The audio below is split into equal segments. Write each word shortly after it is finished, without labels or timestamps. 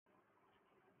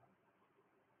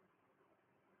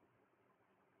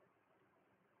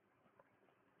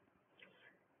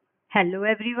Hello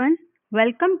everyone,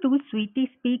 welcome to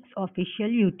Sweetie Speaks official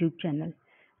YouTube channel.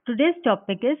 Today's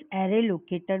topic is array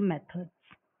locator methods.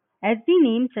 As the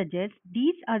name suggests,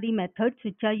 these are the methods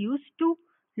which are used to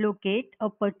locate a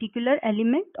particular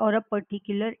element or a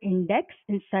particular index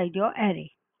inside your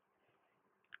array.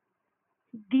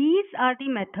 These are the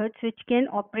methods which can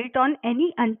operate on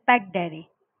any unpacked array.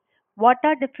 What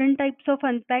are different types of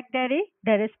unpacked array?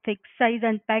 There is fixed size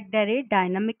unpacked array,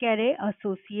 dynamic array,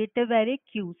 associative array,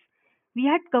 queues. We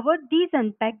had covered these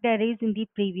unpacked arrays in the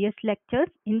previous lectures.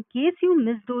 In case you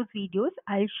missed those videos,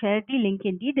 I'll share the link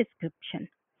in the description.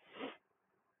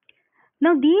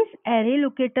 Now these array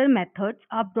locator methods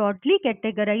are broadly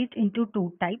categorized into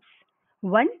two types.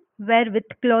 One where with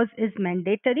clause is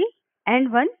mandatory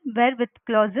and one where with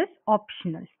clause is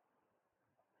optional.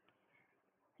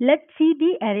 Let's see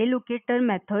the array locator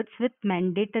methods with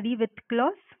mandatory with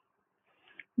clause.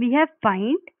 We have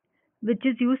find, which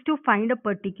is used to find a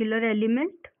particular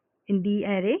element in the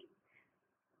array.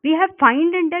 We have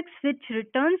find index, which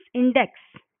returns index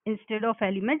instead of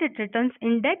element. It returns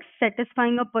index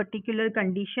satisfying a particular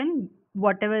condition,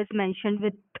 whatever is mentioned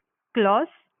with clause.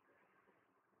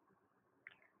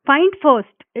 Find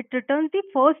first, it returns the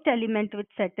first element which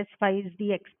satisfies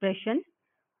the expression.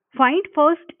 Find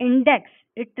first index,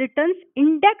 it returns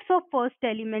index of first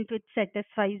element which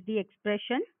satisfies the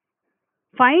expression.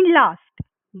 Find last,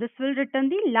 this will return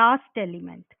the last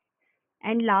element,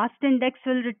 and last index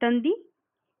will return the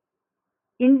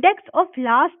index of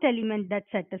last element that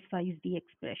satisfies the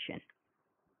expression.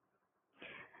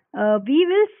 We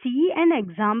will see an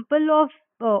example of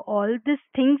all these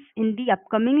things in the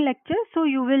upcoming lecture, so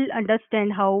you will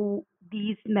understand how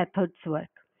these methods work.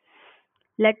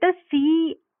 Let us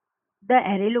see the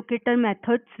array locator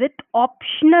methods with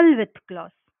optional with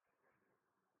clause.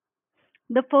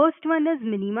 The first one is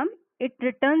minimum. It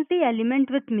returns the element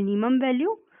with minimum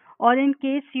value, or in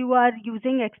case you are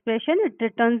using expression, it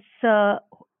returns a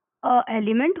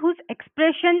element whose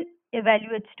expression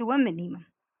evaluates to a minimum.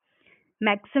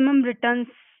 Maximum returns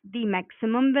the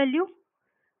maximum value.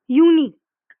 Unique,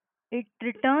 it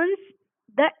returns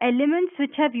the elements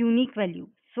which have unique value.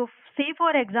 So say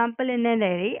for example in an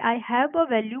array I have a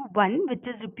value 1 which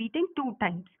is repeating 2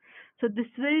 times. So this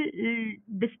will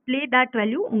display that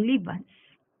value only once.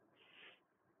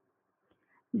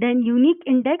 Then unique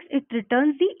index, it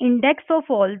returns the index of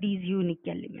all these unique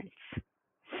elements.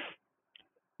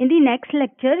 In the next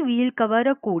lecture, we will cover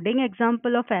a coding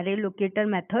example of array locator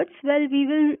methods where we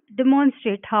will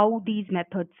demonstrate how these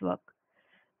methods work.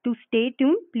 To stay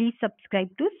tuned, please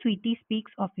subscribe to Sweetie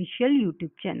Speaks official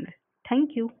YouTube channel.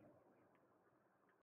 Thank you.